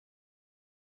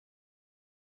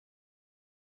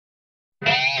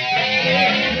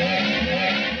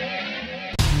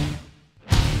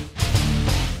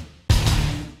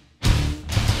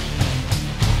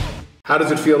How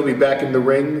does it feel to be back in the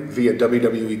ring via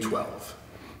WWE 12?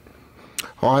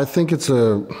 Oh, I think it's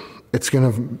going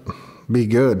to be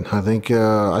good. I think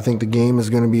the game is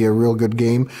going to be a real good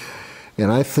game,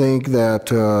 and I think that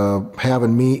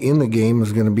having me in the game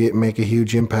is going to make a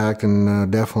huge impact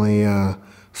and definitely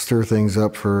stir things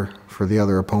up for the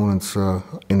other opponents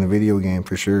in the video game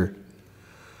for sure.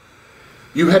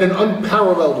 You had an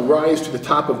unparalleled rise to the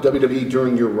top of WWE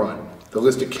during your run. The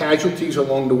list of casualties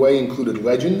along the way included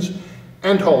legends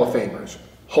and Hall of Famers: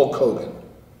 Hulk Hogan,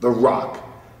 The Rock,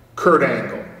 Kurt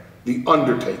Angle, The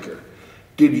Undertaker.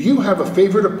 Did you have a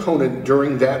favorite opponent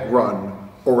during that run,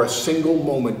 or a single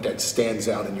moment that stands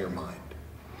out in your mind?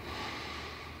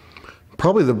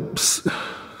 Probably the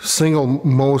single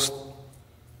most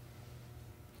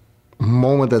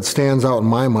moment that stands out in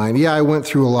my mind. Yeah, I went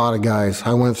through a lot of guys.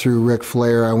 I went through Ric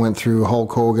Flair, I went through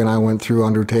Hulk Hogan, I went through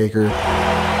Undertaker.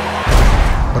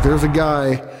 But there's a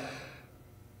guy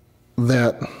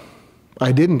that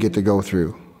I didn't get to go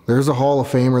through. There's a Hall of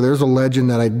Famer, there's a legend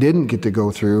that I didn't get to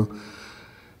go through.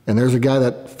 And there's a guy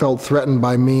that felt threatened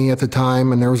by me at the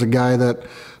time, and there was a guy that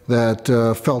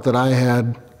felt that I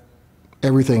had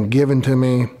everything given to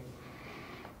me.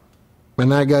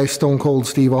 And that guy's Stone Cold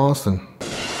Steve Austin.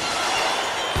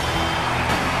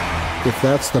 If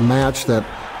that's the match that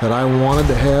I wanted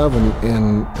to have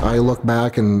and I look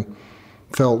back and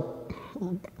felt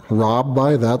robbed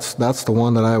by, that's the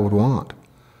one that I would want.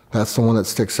 That's the one that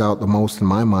sticks out the most in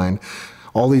my mind.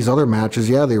 All these other matches,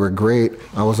 yeah, they were great.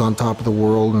 I was on top of the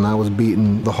world and I was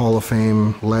beating the Hall of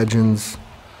Fame legends.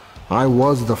 I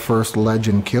was the first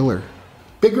legend killer.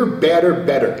 Bigger, badder,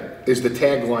 better is the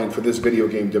tagline for this video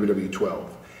game, WWE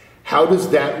 12. How does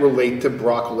that relate to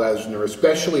Brock Lesnar,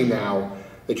 especially now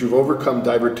that you've overcome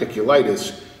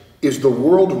diverticulitis? Is the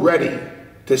world ready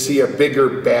to see a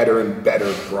bigger, badder, and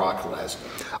better Brock Lesnar?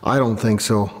 I don't think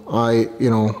so.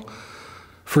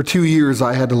 For 2 years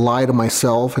I had to lie to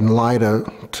myself and lie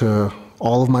to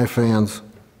all of my fans.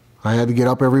 I had to get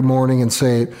up every morning and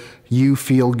say, "You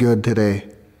feel good today,"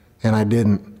 and I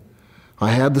didn't. I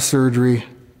had the surgery,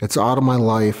 it's out of my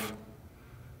life,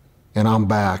 and I'm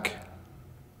back.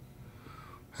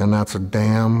 And that's a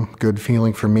damn good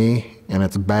feeling for me, and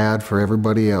it's bad for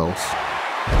everybody else.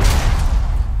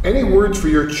 Any words for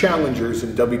your challengers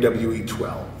in WWE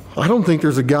 12? I don't think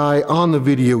there's a guy on the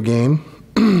video game.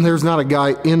 There's not a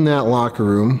guy in that locker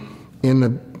room in the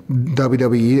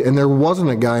WWE, and there wasn't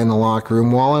a guy in the locker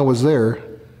room while I was there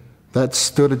that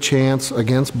stood a chance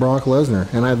against Brock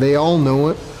Lesnar. And they all know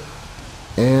it.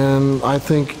 And I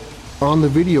think on the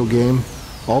video game,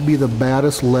 I'll be the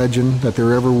baddest legend that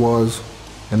there ever was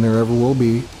and there ever will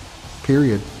be,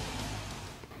 period.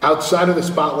 Outside of the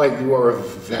spotlight, you are a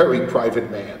very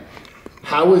private man.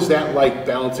 How is that like,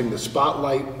 balancing the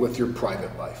spotlight with your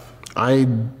private life? I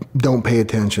don't pay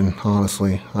attention,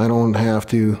 honestly. I don't have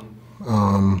to.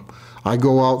 I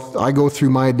go through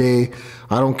my day.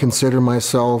 I don't consider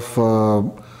myself a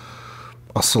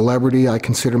celebrity. I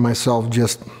consider myself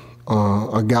just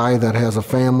a guy that has a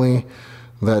family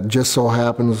that just so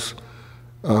happens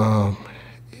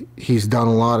he's done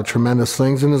a lot of tremendous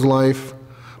things in his life,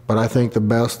 but I think the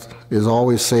best is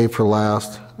always saved for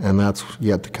last, and that's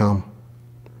yet to come.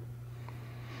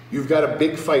 You've got a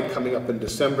big fight coming up in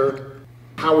December.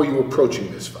 How are you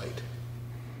approaching this fight?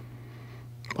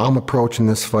 I'm approaching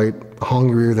this fight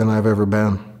hungrier than I've ever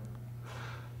been.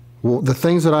 Well, the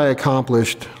things that I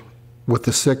accomplished with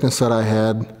the sickness that I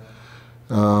had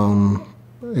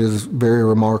is very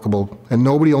remarkable. And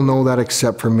nobody will know that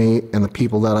except for me and the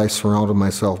people that I surrounded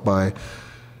myself by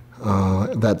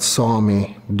that saw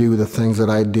me do the things that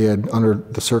I did under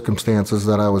the circumstances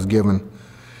that I was given.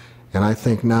 And I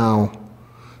think now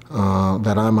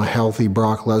that I'm a healthy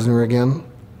Brock Lesnar again,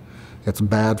 it's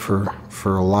bad for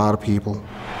a lot of people.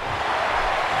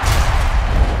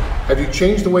 Have you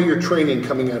changed the way you're training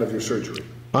coming out of your surgery?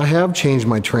 I have changed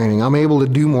my training. I'm able to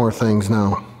do more things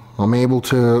now. I'm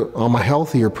a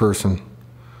healthier person.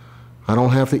 I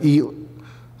don't have to eat,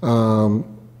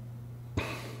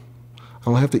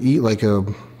 like a,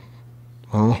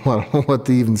 I don't know what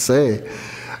to even say.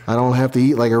 I don't have to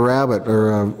eat like a rabbit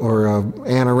or a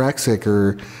anorexic,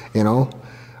 or, you know,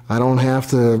 I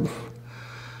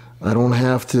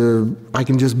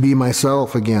can just be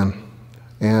myself again.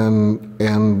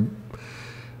 And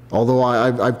although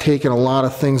I've taken a lot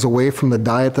of things away from the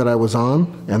diet that I was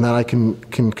on and that I can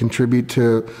contribute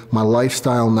to my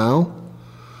lifestyle now,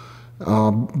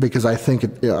 because I think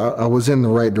I was in the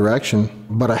right direction.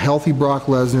 But a healthy Brock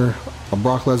Lesnar, a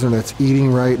Brock Lesnar that's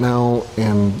eating right now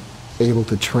and able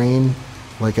to train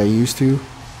like I used to,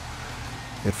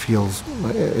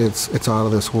 it's out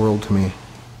of this world to me.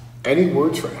 Any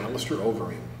words for Alistair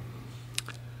Overeem?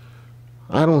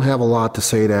 I don't have a lot to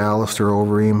say to Alistair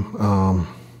Overeem.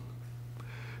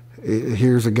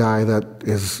 Here's a guy that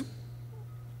is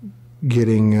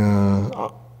getting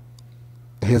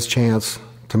his chance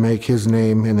to make his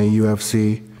name in the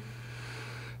UFC.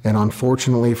 And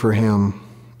unfortunately for him,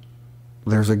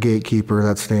 there's a gatekeeper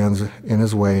that stands in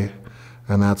his way,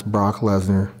 and that's Brock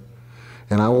Lesnar.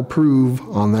 And I will prove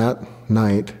on that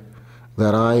night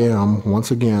that I am,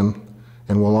 once again,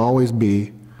 and will always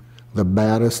be, the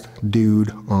baddest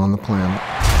dude on the planet.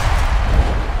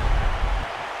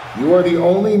 You are the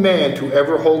only man to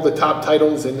ever hold the top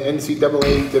titles in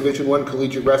NCAA Division I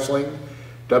Collegiate Wrestling,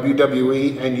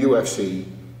 WWE, and UFC.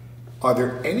 Are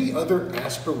there any other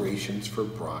aspirations for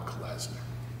Brock Lesnar?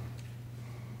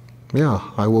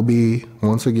 Yeah, I will be,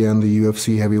 once again, the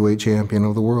UFC heavyweight champion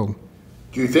of the world.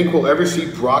 Do you think we'll ever see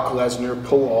Brock Lesnar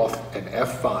pull off an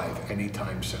F5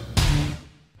 anytime soon?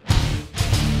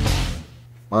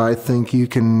 I think you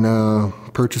can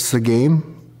purchase the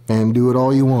game and do it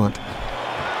all you want.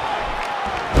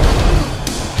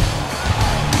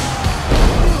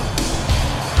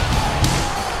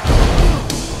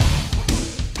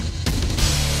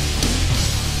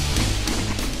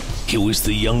 He was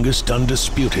the youngest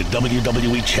undisputed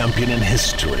WWE champion in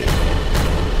history.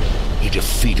 He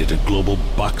defeated a global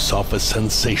box office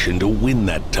sensation to win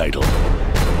that title.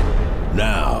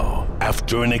 Now,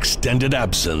 after an extended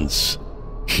absence,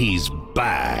 he's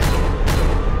back.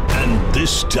 And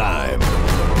this time,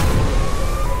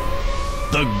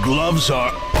 the gloves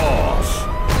are off.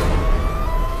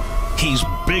 He's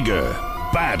bigger,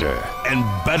 badder, and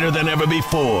better than ever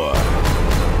before.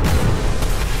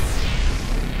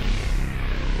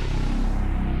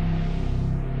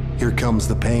 Here comes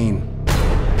the pain.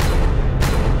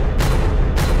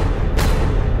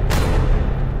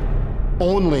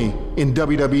 Only in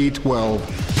WWE 12.